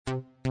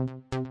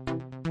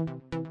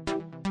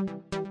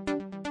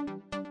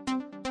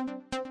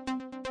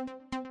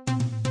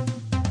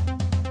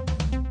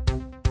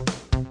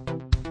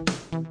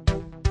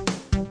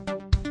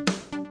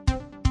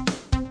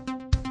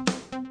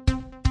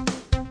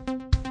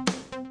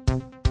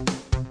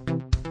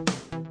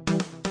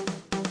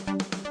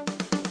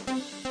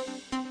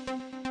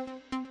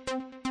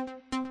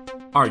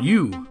Are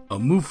you a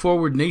Move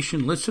Forward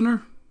Nation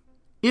listener?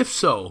 If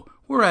so,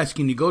 we're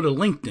asking you to go to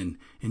LinkedIn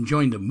and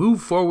join the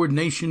Move Forward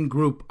Nation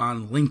group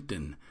on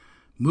LinkedIn.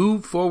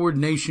 Move Forward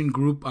Nation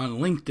group on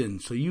LinkedIn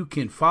so you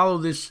can follow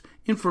this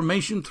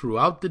information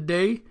throughout the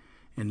day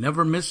and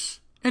never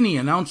miss any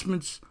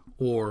announcements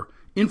or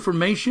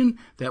information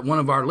that one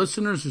of our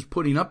listeners is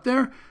putting up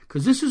there,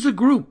 because this is a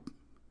group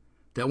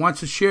that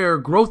wants to share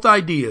growth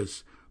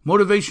ideas,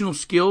 motivational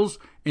skills,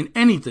 and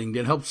anything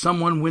that helps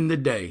someone win the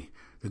day.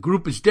 The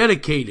group is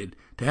dedicated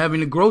to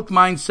having a growth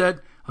mindset,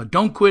 a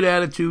don't quit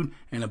attitude,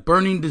 and a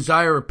burning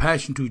desire or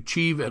passion to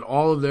achieve at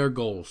all of their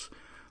goals.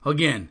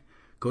 Again,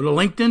 go to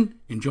LinkedIn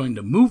and join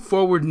the Move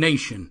Forward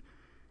Nation.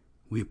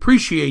 We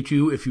appreciate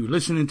you if you're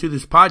listening to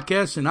this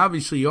podcast, and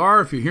obviously you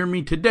are. If you hear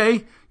me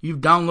today, you've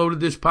downloaded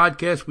this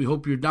podcast. We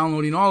hope you're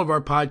downloading all of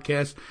our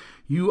podcasts.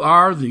 You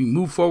are the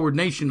Move Forward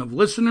Nation of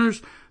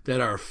listeners that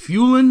are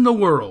fueling the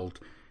world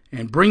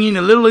and bringing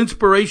a little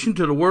inspiration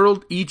to the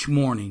world each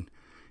morning.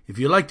 If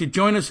you'd like to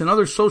join us in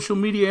other social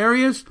media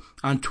areas,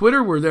 on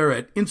Twitter, we're there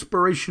at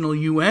Inspirational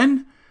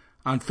UN.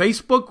 On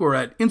Facebook, we're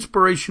at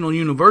Inspirational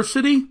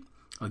University.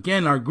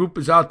 Again, our group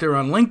is out there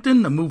on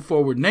LinkedIn, the Move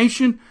Forward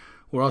Nation.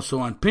 We're also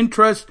on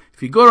Pinterest.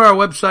 If you go to our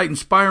website,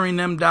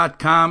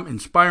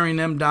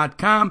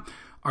 inspiringthem.com,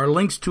 our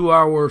links to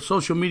our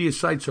social media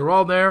sites are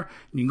all there.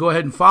 You can go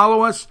ahead and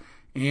follow us,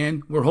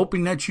 and we're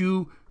hoping that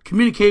you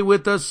communicate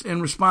with us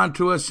and respond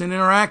to us and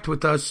interact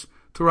with us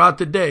throughout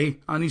the day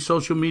on these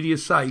social media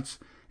sites,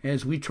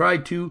 as we try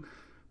to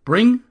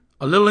bring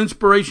a little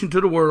inspiration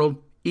to the world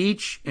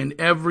each and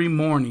every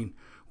morning.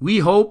 We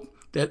hope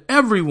that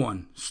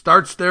everyone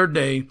starts their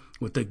day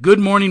with a Good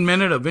Morning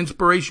Minute of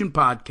Inspiration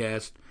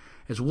podcast,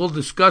 as we'll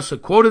discuss a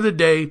quote of the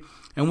day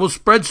and we'll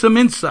spread some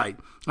insight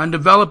on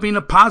developing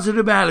a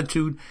positive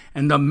attitude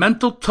and the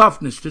mental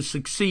toughness to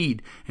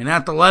succeed in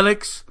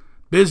athletics,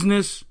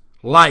 business,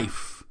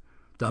 life.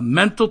 The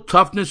mental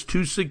toughness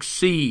to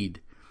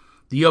succeed.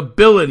 The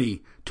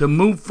ability to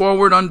move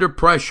forward under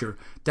pressure.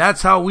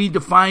 That's how we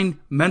define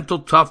mental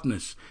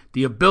toughness.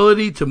 The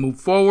ability to move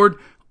forward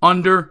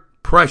under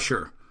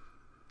pressure.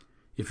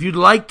 If you'd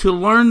like to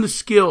learn the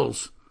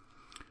skills,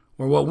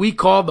 or what we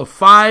call the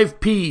 5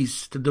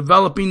 P's to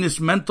developing this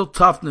mental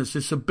toughness,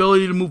 this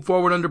ability to move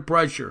forward under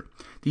pressure,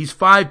 these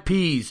 5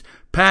 P's,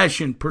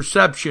 passion,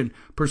 perception,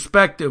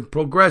 perspective,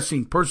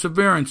 progressing,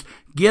 perseverance,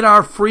 get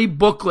our free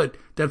booklet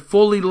that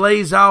fully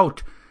lays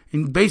out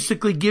and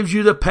basically gives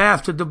you the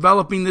path to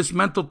developing this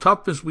mental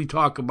toughness we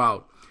talk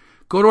about.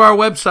 Go to our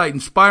website,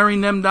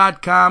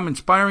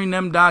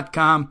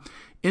 inspiringthem.com.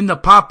 In the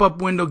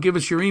pop-up window, give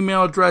us your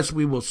email address.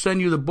 We will send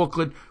you the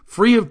booklet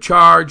free of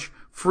charge.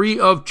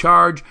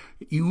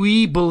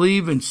 We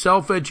believe in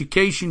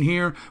self-education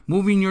here,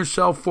 moving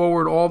yourself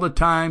forward all the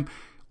time,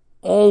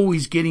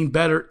 always getting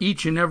better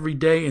each and every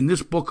day, and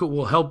this booklet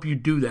will help you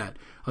do that.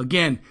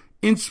 Again,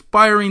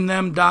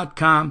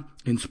 inspiringthem.com.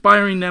 In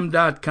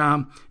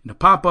the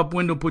pop-up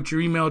window, put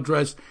your email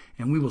address,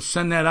 and we will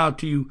send that out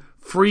to you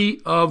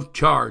free of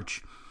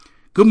charge.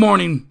 Good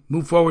morning,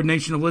 Move Forward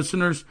Nation of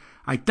listeners.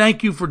 I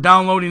thank you for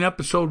downloading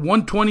episode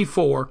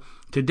 124.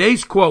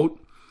 Today's quote: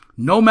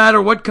 no matter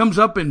what comes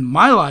up in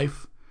my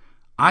life,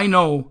 I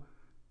know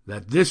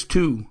that this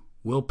too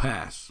will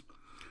pass.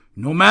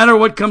 No matter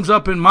what comes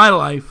up in my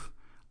life,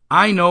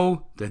 I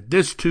know that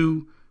this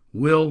too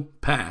will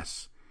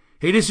pass.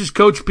 Hey, this is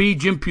Coach P,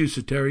 Jim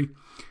Pusateri,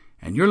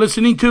 and you're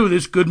listening to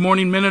this Good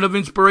Morning Minute of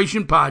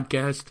Inspiration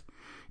podcast.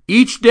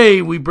 Each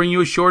day we bring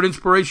you a short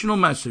inspirational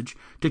message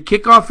to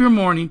kick off your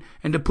morning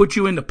and to put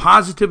you in the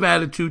positive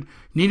attitude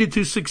needed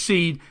to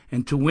succeed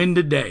and to win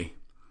the day.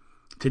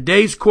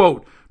 Today's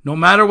quote: no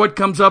matter what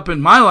comes up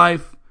in my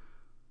life,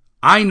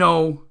 I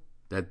know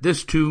that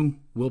this too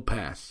will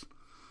pass.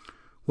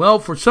 Well,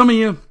 for some of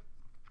you,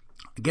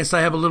 I guess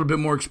I have a little bit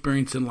more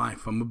experience in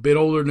life. I'm a bit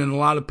older than a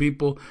lot of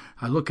people.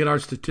 I look at our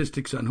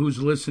statistics on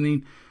who's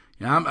listening.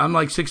 I'm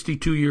like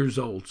 62 years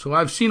old, so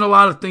I've seen a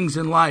lot of things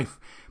in life.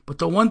 But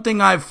the one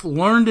thing I've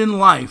learned in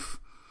life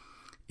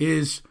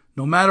is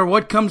no matter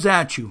what comes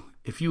at you,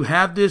 if you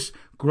have this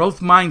growth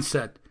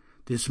mindset,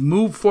 this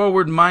move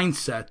forward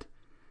mindset,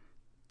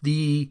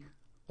 the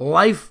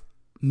life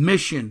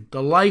mission,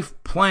 the life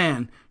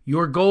plan,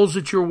 your goals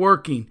that you're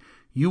working,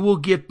 you will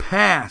get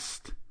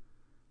past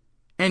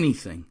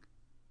anything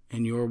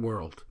in your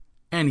world.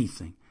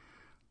 Anything.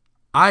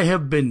 I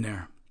have been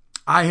there.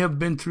 I have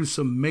been through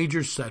some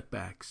major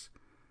setbacks.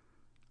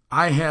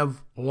 I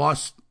have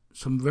lost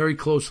some very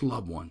close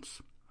loved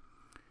ones.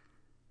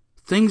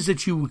 Things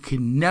that you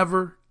can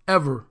never,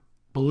 ever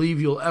believe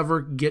you'll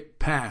ever get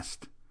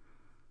past.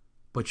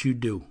 But you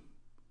do.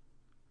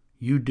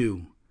 You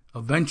do.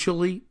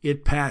 Eventually,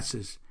 it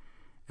passes.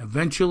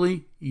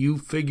 Eventually, you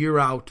figure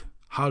out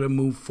how to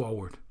move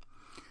forward.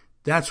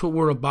 That's what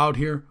we're about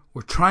here.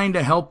 We're trying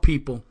to help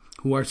people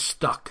who are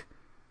stuck,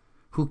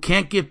 who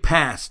can't get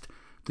past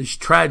this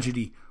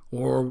tragedy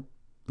or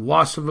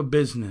loss of a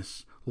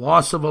business,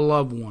 loss of a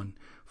loved one,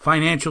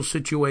 financial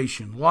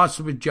situation, loss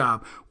of a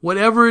job,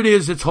 whatever it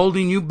is that's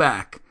holding you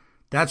back.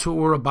 That's what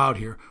we're about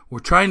here. We're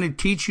trying to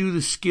teach you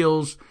the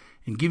skills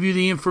and give you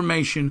the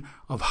information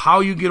of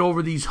how you get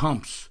over these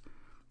humps.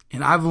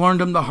 And I've learned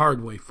them the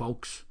hard way,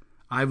 folks.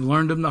 I've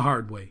learned them the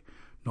hard way.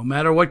 No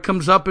matter what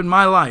comes up in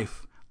my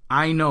life,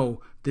 I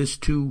know this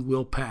too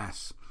will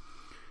pass.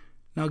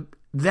 Now,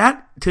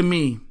 that to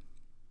me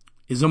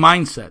is a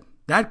mindset.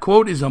 That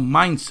quote is a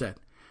mindset.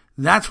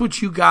 That's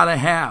what you gotta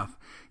have.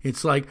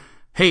 It's like,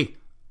 hey,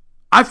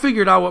 I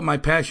figured out what my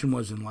passion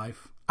was in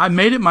life. I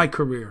made it my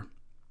career.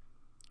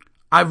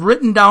 I've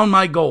written down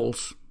my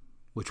goals,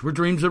 which were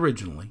dreams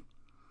originally.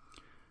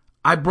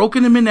 I've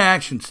broken them into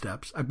action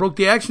steps. I broke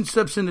the action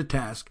steps into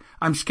tasks.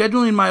 I'm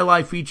scheduling my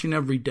life each and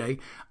every day.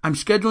 I'm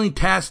scheduling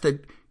tasks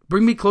that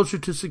bring me closer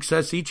to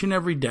success each and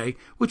every day,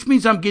 which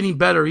means I'm getting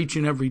better each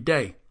and every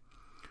day.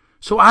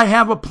 So I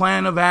have a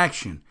plan of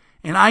action,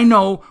 and I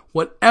know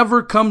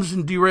whatever comes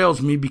and derails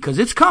me, because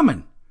it's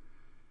coming.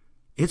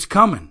 It's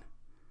coming.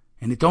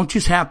 And it don't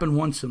just happen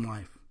once in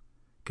life.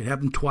 It could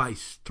happen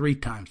twice, 3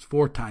 times,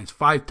 4 times,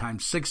 5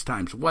 times, 6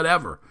 times,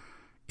 whatever.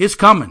 It's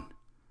coming.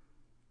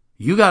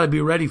 You got to be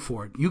ready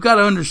for it. You got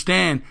to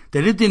understand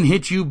that it didn't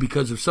hit you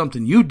because of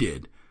something you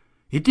did.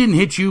 It didn't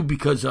hit you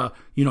because,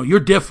 you're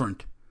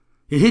different.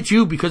 It hit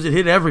you because it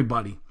hit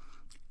everybody.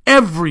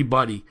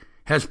 Everybody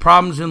has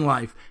problems in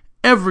life.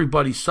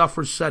 Everybody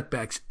suffers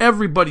setbacks.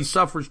 Everybody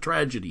suffers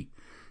tragedy.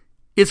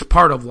 It's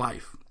part of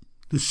life.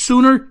 The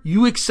sooner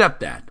you accept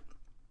that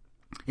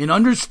and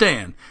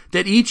understand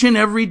that each and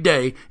every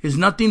day is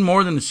nothing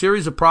more than a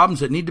series of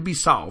problems that need to be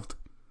solved,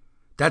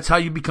 that's how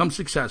you become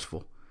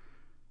successful.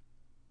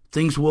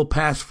 Things will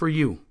pass for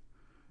you.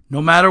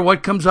 No matter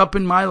what comes up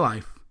in my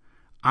life,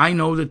 I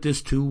know that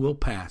this too will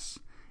pass.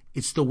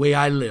 It's the way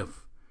I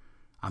live.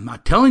 I'm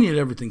not telling you that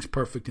everything's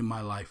perfect in my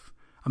life.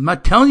 I'm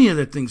not telling you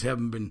that things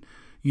haven't been,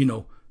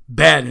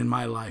 bad in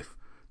my life.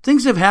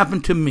 Things have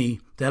happened to me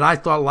that I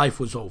thought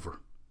life was over.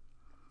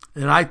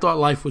 And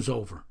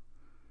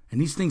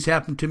these things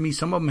happened to me.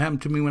 Some of them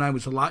happened to me when I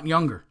was a lot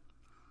younger.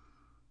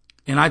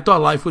 And I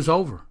thought life was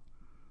over.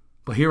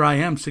 But here I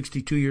am,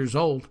 62 years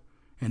old.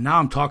 And now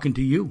I'm talking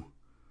to you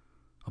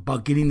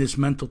about getting this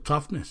mental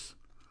toughness.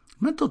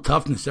 Mental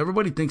toughness,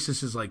 everybody thinks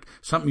this is like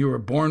something you were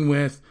born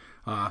with,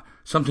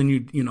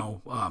 something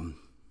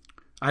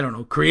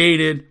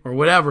created or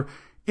whatever.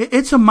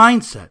 It's a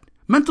mindset.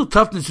 Mental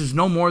toughness is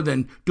no more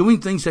than doing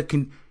things that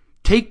can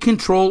take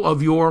control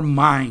of your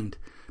mind,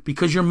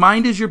 because your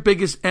mind is your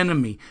biggest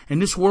enemy.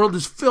 And this world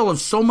is full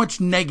of so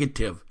much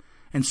negative,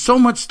 and so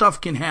much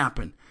stuff can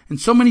happen, and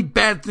so many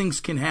bad things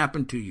can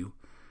happen to you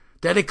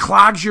that it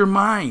clogs your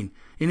mind.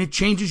 And it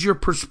changes your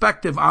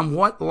perspective on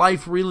what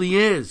life really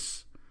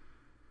is.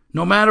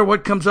 No matter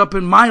what comes up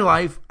in my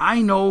life,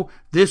 I know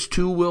this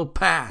too will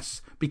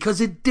pass,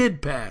 because it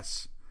did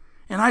pass.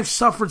 And I've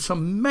suffered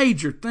some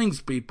major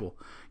things, people.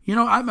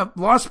 I've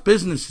lost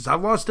businesses.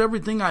 I've lost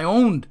everything I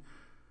owned.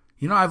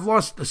 I've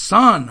lost a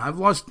son. I've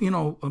lost,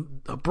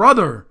 a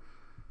brother,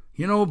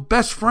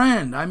 best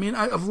friend.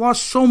 I've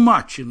lost so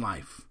much in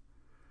life.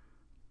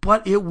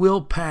 But it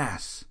will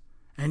pass,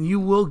 and you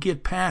will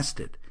get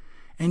past it.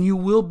 And you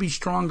will be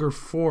stronger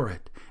for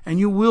it. And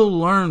you will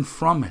learn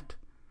from it.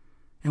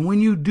 And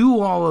when you do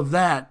all of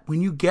that,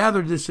 when you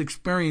gather this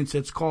experience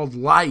that's called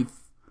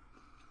life,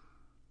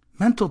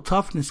 mental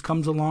toughness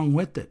comes along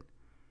with it.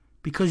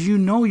 Because you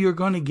know you're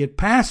going to get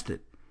past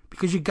it.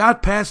 Because you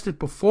got past it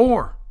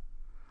before.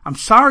 I'm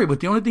sorry,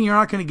 but the only thing you're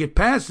not going to get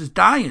past is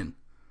dying.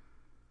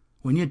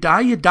 When you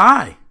die, you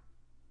die.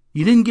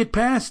 You didn't get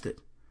past it.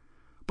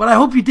 But I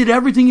hope you did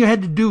everything you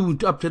had to do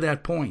up to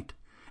that point.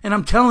 And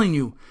I'm telling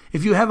you,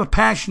 if you have a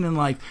passion in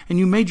life and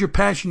you made your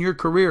passion your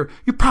career,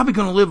 you're probably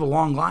going to live a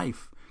long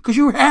life because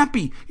you're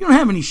happy. You don't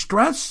have any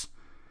stress.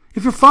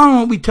 If you're following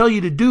what we tell you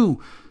to do,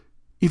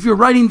 if you're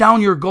writing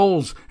down your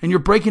goals and you're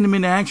breaking them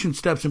into action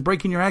steps and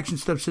breaking your action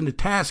steps into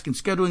tasks and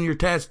scheduling your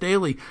tasks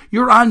daily,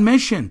 you're on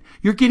mission.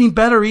 You're getting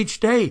better each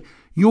day.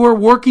 You're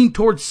working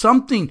towards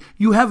something.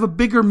 You have a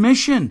bigger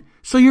mission.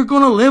 So you're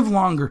going to live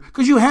longer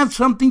because you have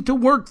something to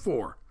work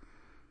for.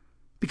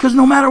 Because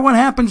no matter what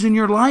happens in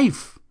your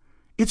life,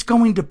 it's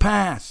going to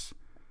pass.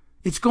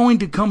 It's going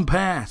to come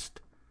past.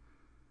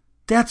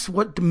 That's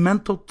what the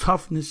mental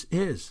toughness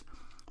is.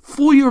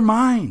 Fool your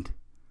mind.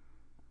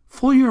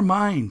 Fool your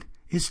mind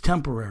is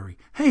temporary.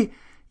 Hey,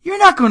 you're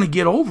not going to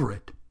get over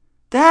it.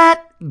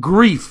 That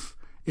grief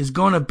is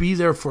going to be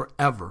there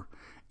forever.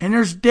 And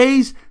there's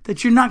days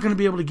that you're not going to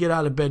be able to get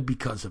out of bed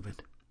because of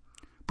it.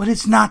 But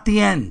it's not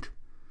the end.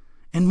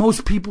 And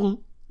most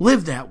people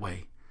live that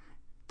way.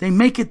 They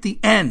make it the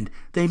end.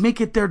 They make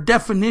it their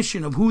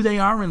definition of who they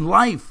are in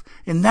life.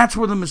 And that's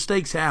where the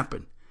mistakes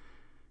happen.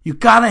 You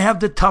got to have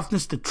the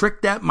toughness to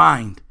trick that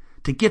mind,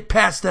 to get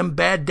past them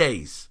bad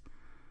days.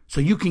 So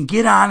you can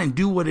get on and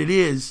do what it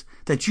is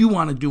that you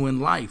want to do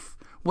in life.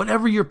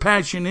 Whatever your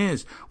passion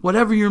is,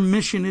 whatever your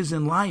mission is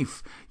in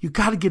life, you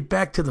got to get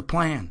back to the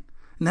plan.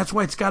 And that's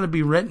why it's got to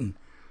be written.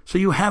 So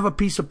you have a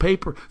piece of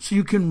paper so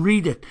you can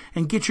read it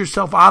and get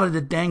yourself out of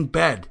the dang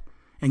bed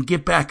and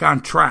get back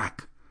on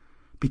track.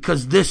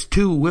 Because this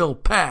too will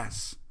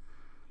pass.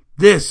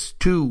 This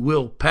too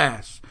will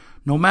pass.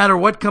 No matter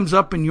what comes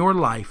up in your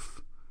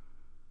life,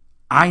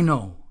 I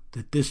know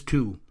that this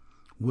too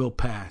will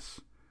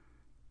pass.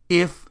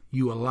 If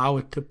you allow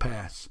it to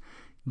pass,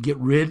 get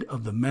rid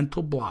of the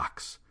mental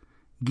blocks.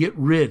 Get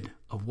rid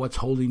of what's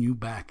holding you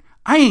back.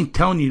 I ain't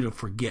telling you to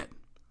forget.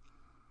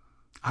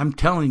 I'm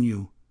telling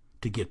you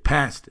to get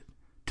past it,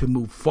 to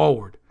move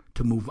forward,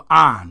 to move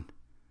on.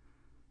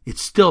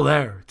 It's still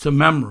there. It's a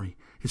memory.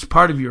 It's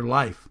part of your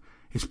life.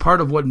 It's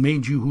part of what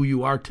made you who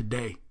you are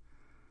today.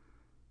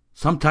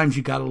 Sometimes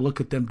you got to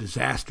look at them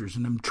disasters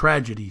and them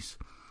tragedies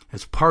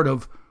as part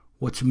of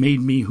what's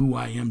made me who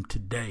I am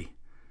today.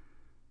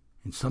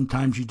 And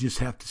sometimes you just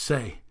have to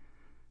say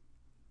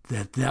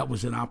that that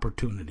was an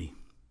opportunity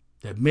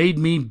that made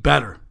me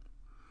better.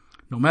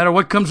 No matter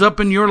what comes up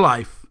in your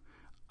life,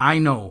 I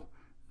know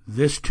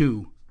this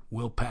too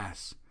will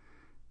pass.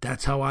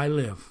 That's how I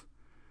live.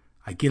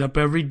 I get up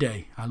every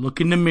day. I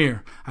look in the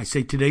mirror. I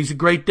say, today's a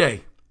great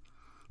day.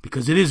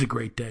 Because it is a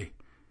great day.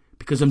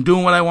 Because I'm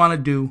doing what I want to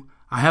do.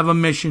 I have a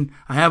mission.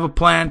 I have a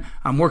plan.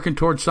 I'm working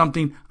towards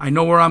something. I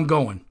know where I'm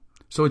going.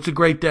 So it's a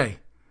great day.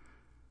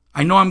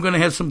 I know I'm going to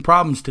have some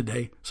problems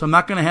today. So I'm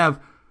not going to have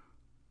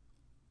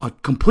a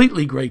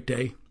completely great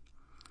day.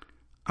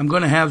 I'm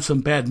going to have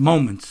some bad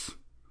moments.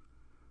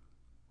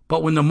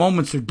 But when the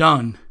moments are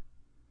done,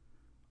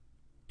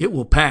 it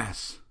will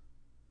pass.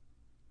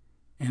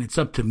 And it's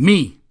up to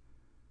me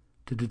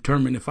to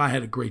determine if I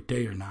had a great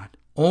day or not.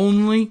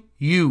 Only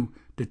you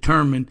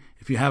determine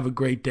if you have a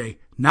great day.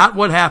 Not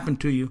what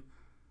happened to you.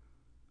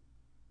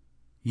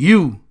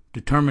 You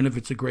determine if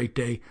it's a great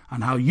day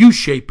on how you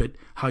shape it,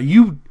 how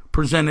you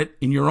present it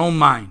in your own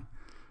mind.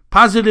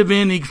 Positive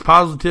in equals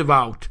positive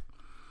out.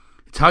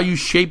 It's how you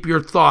shape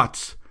your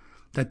thoughts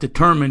that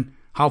determine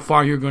how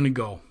far you're going to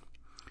go.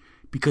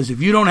 Because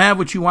if you don't have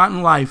what you want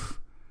in life,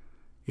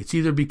 it's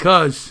either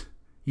because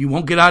you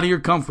won't get out of your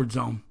comfort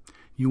zone,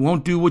 you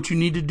won't do what you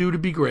need to do to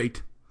be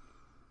great.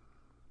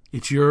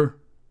 It's your,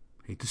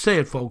 hate to say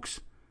it, folks,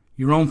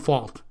 your own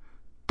fault.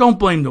 Don't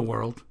blame the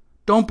world.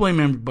 Don't blame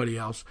everybody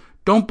else.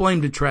 Don't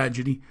blame the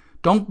tragedy.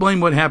 Don't blame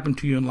what happened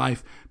to you in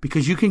life,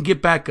 because you can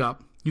get back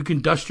up. You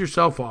can dust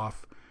yourself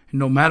off. And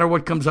no matter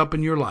what comes up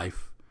in your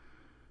life,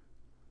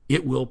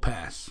 it will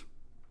pass.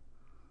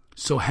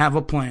 So have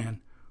a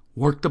plan.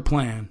 Work the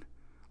plan.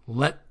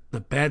 Let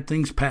the bad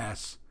things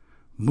pass.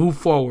 Move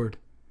forward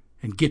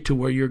and get to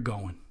where you're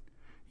going.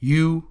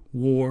 You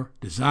were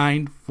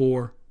designed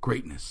for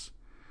greatness.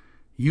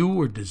 You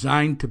were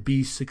designed to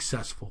be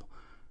successful.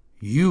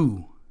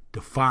 You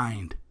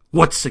defined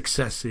what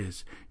success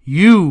is.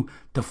 You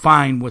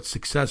define what's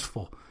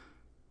successful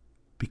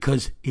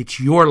because it's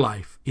your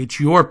life. It's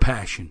your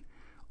passion.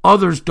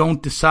 Others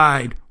don't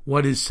decide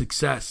what is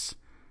success.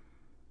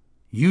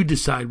 You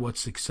decide what's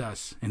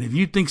success. And if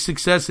you think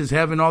success is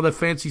having all the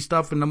fancy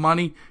stuff and the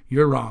money,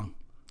 you're wrong.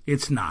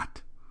 It's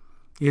not.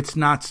 It's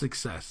not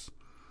success.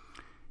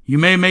 You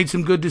may have made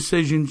some good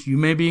decisions. You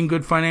may be in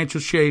good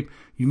financial shape.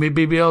 You may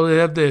be able to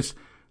have this,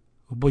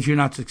 but you're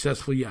not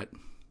successful yet.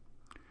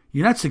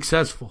 You're not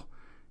successful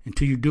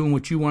until you're doing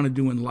what you want to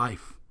do in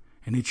life,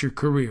 and it's your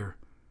career.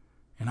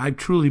 And I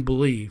truly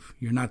believe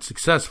you're not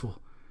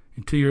successful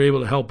until you're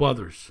able to help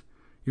others.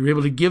 You're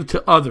able to give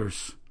to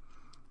others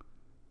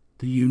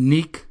the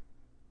unique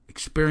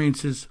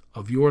experiences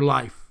of your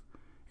life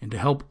and to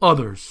help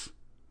others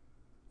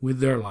with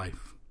their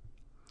life.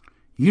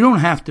 You don't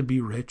have to be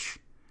rich.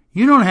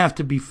 You don't have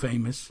to be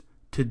famous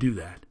to do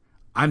that.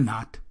 I'm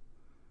not.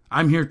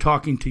 I'm here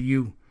talking to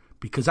you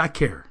because I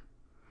care.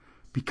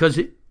 Because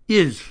it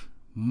is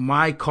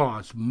my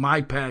cause,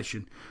 my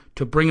passion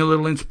to bring a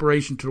little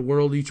inspiration to the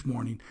world each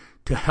morning,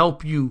 to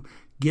help you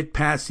get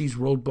past these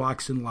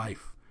roadblocks in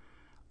life.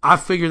 I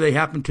figure they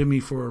happen to me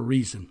for a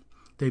reason.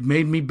 They've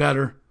made me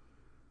better.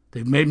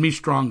 They've made me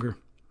stronger.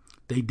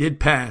 They did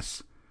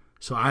pass.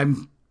 So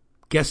I'm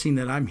guessing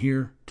that I'm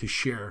here to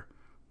share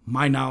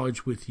my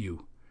knowledge with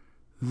you.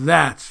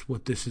 That's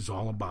what this is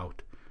all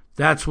about.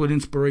 That's what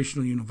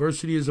Inspirational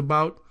University is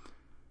about.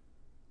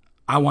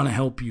 I want to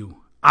help you.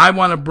 I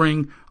want to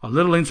bring a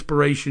little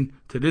inspiration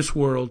to this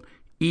world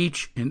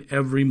each and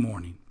every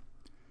morning.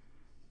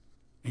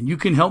 And you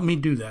can help me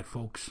do that,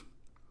 folks.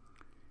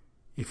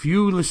 If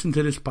you listen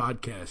to this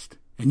podcast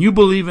and you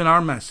believe in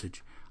our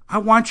message, I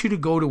want you to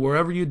go to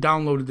wherever you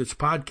downloaded this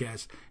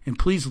podcast and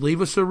please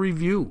leave us a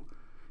review.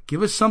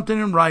 Give us something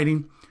in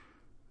writing.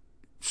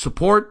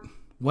 Support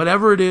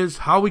whatever it is,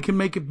 how we can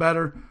make it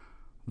better,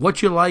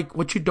 what you like,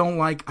 what you don't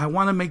like. I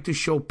want to make this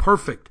show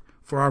perfect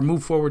for our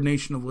Move Forward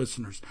Nation of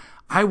listeners.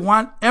 I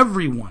want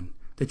everyone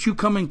that you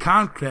come in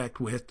contact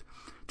with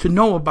to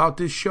know about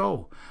this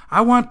show.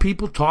 I want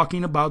people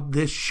talking about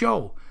this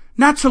show,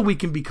 not so we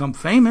can become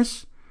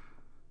famous,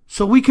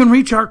 so we can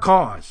reach our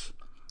cause,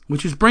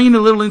 which is bringing a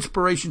little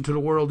inspiration to the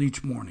world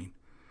each morning,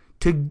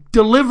 to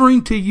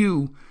delivering to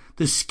you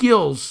the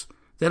skills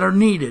that are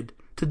needed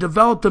to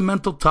develop the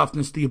mental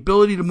toughness, the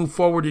ability to move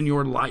forward in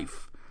your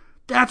life.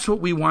 That's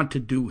what we want to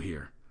do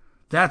here.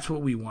 That's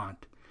what we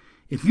want.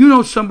 If you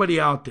know somebody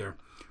out there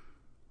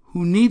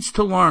who needs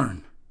to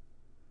learn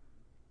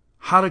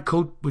how to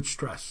cope with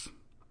stress,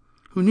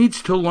 who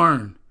needs to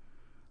learn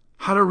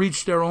how to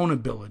reach their own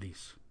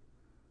abilities,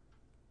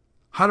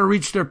 how to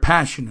reach their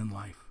passion in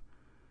life,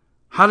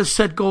 how to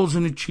set goals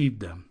and achieve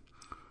them,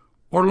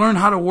 or learn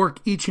how to work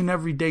each and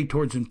every day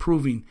towards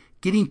improving,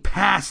 getting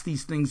past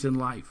these things in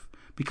life.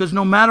 Because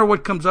no matter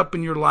what comes up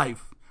in your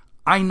life,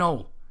 I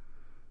know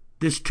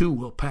this too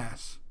will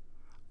pass.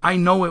 I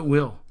know it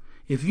will.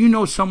 If you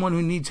know someone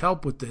who needs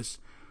help with this,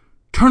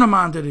 turn them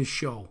on to this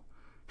show.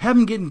 Have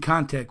them get in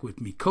contact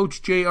with me,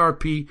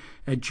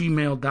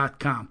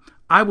 coachjrp@gmail.com.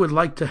 I would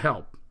like to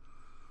help.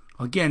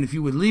 Again, if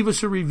you would leave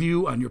us a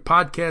review on your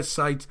podcast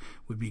sites,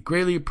 would be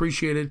greatly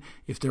appreciated.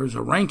 If there is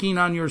a ranking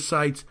on your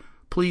sites,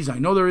 please, I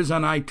know there is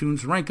on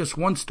iTunes, rank us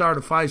 1 star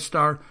to 5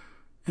 star,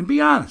 and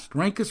be honest.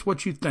 Rank us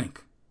what you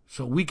think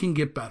so we can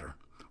get better.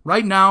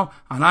 Right now,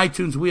 on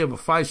iTunes, we have a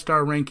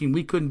 5-star ranking.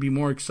 We couldn't be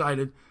more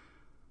excited.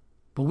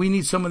 But we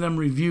need some of them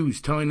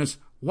reviews telling us,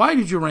 why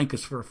did you rank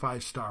us for a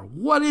 5-star?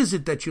 What is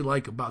it that you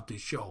like about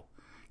this show?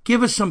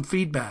 Give us some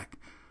feedback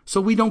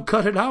so we don't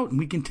cut it out and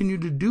we continue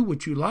to do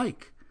what you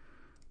like.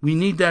 We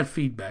need that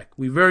feedback.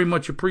 We very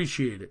much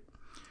appreciate it.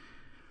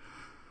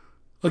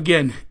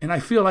 Again, and I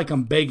feel like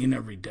I'm begging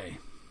every day,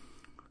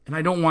 and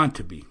I don't want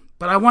to be,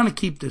 but I want to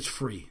keep this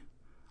free.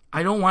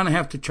 I don't want to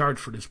have to charge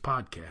for this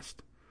podcast.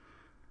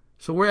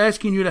 So we're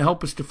asking you to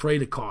help us defray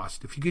the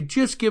cost. If you could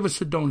just give us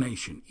a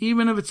donation,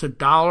 even if it's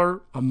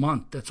 $1 a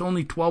month, that's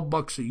only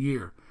 $12 a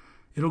year.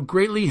 It'll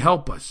greatly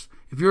help us.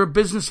 If you're a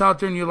business out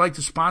there and you'd like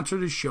to sponsor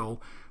the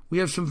show, we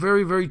have some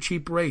very, very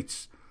cheap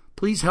rates.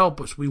 Please help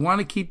us. We want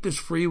to keep this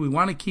free. We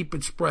want to keep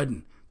it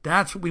spreading.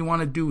 That's what we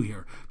want to do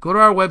here. Go to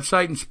our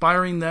website,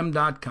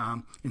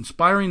 inspiringthem.com,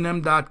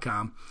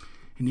 inspiringthem.com.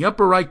 In the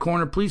upper right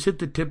corner, please hit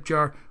the tip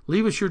jar.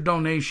 Leave us your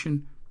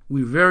donation.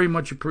 We very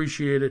much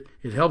appreciate it.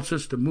 It helps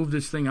us to move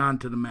this thing on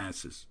to the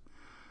masses.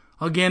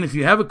 Again, if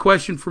you have a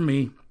question for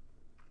me,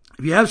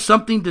 if you have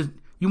something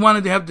you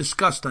wanted to have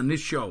discussed on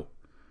this show,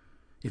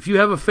 if you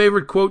have a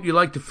favorite quote you'd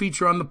like to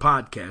feature on the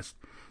podcast,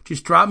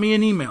 just drop me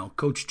an email,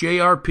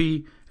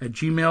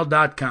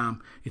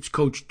 coachjrp@gmail.com. It's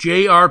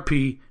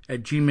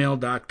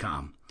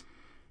coachjrp@gmail.com.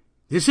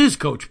 This is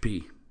Coach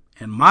P,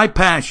 and my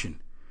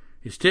passion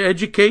is to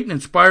educate and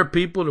inspire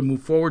people to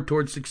move forward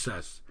towards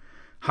success.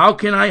 How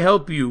can I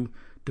help you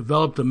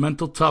develop the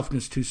mental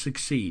toughness to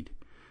succeed?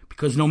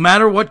 Because no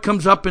matter what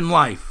comes up in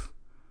life,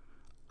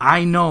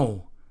 I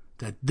know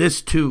that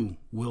this too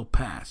will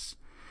pass.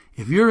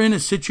 If you're in a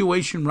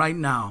situation right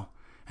now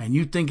and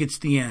you think it's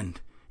the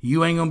end,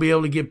 you ain't going to be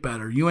able to get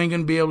better, you ain't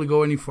going to be able to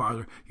go any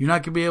farther, you're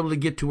not going to be able to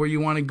get to where you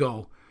want to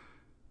go,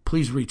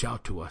 please reach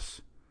out to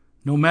us.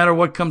 No matter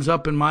what comes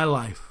up in my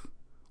life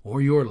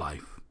or your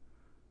life,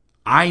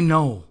 I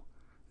know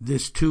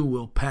this too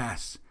will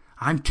pass.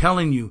 I'm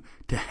telling you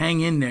to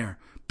hang in there.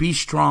 Be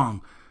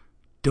strong.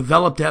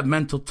 Develop that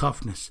mental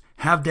toughness.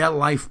 Have that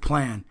life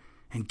plan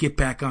and get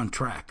back on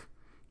track.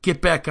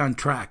 Get back on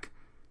track.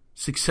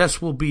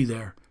 Success will be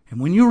there. And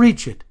when you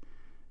reach it,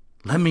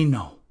 let me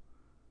know.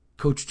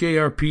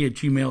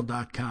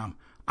 CoachJRP@gmail.com.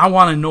 I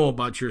want to know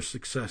about your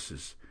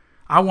successes.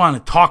 I want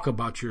to talk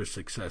about your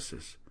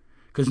successes.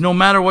 Because no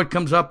matter what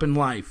comes up in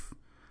life,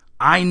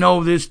 I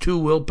know this too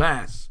will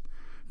pass.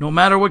 No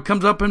matter what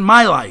comes up in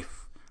my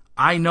life,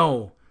 I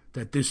know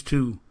that this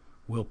too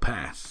will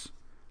pass.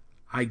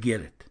 I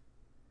get it.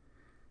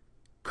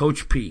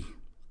 Coach P,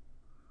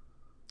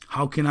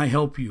 how can I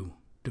help you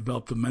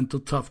develop the mental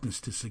toughness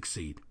to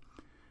succeed?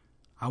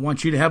 I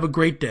want you to have a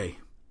great day.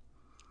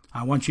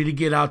 I want you to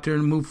get out there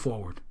and move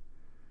forward.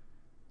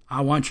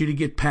 I want you to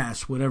get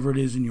past whatever it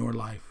is in your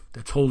life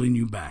that's holding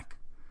you back.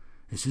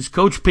 This is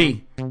Coach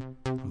P.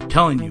 I'm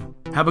telling you,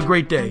 have a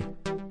great day.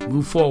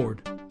 Move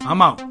forward.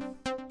 I'm out.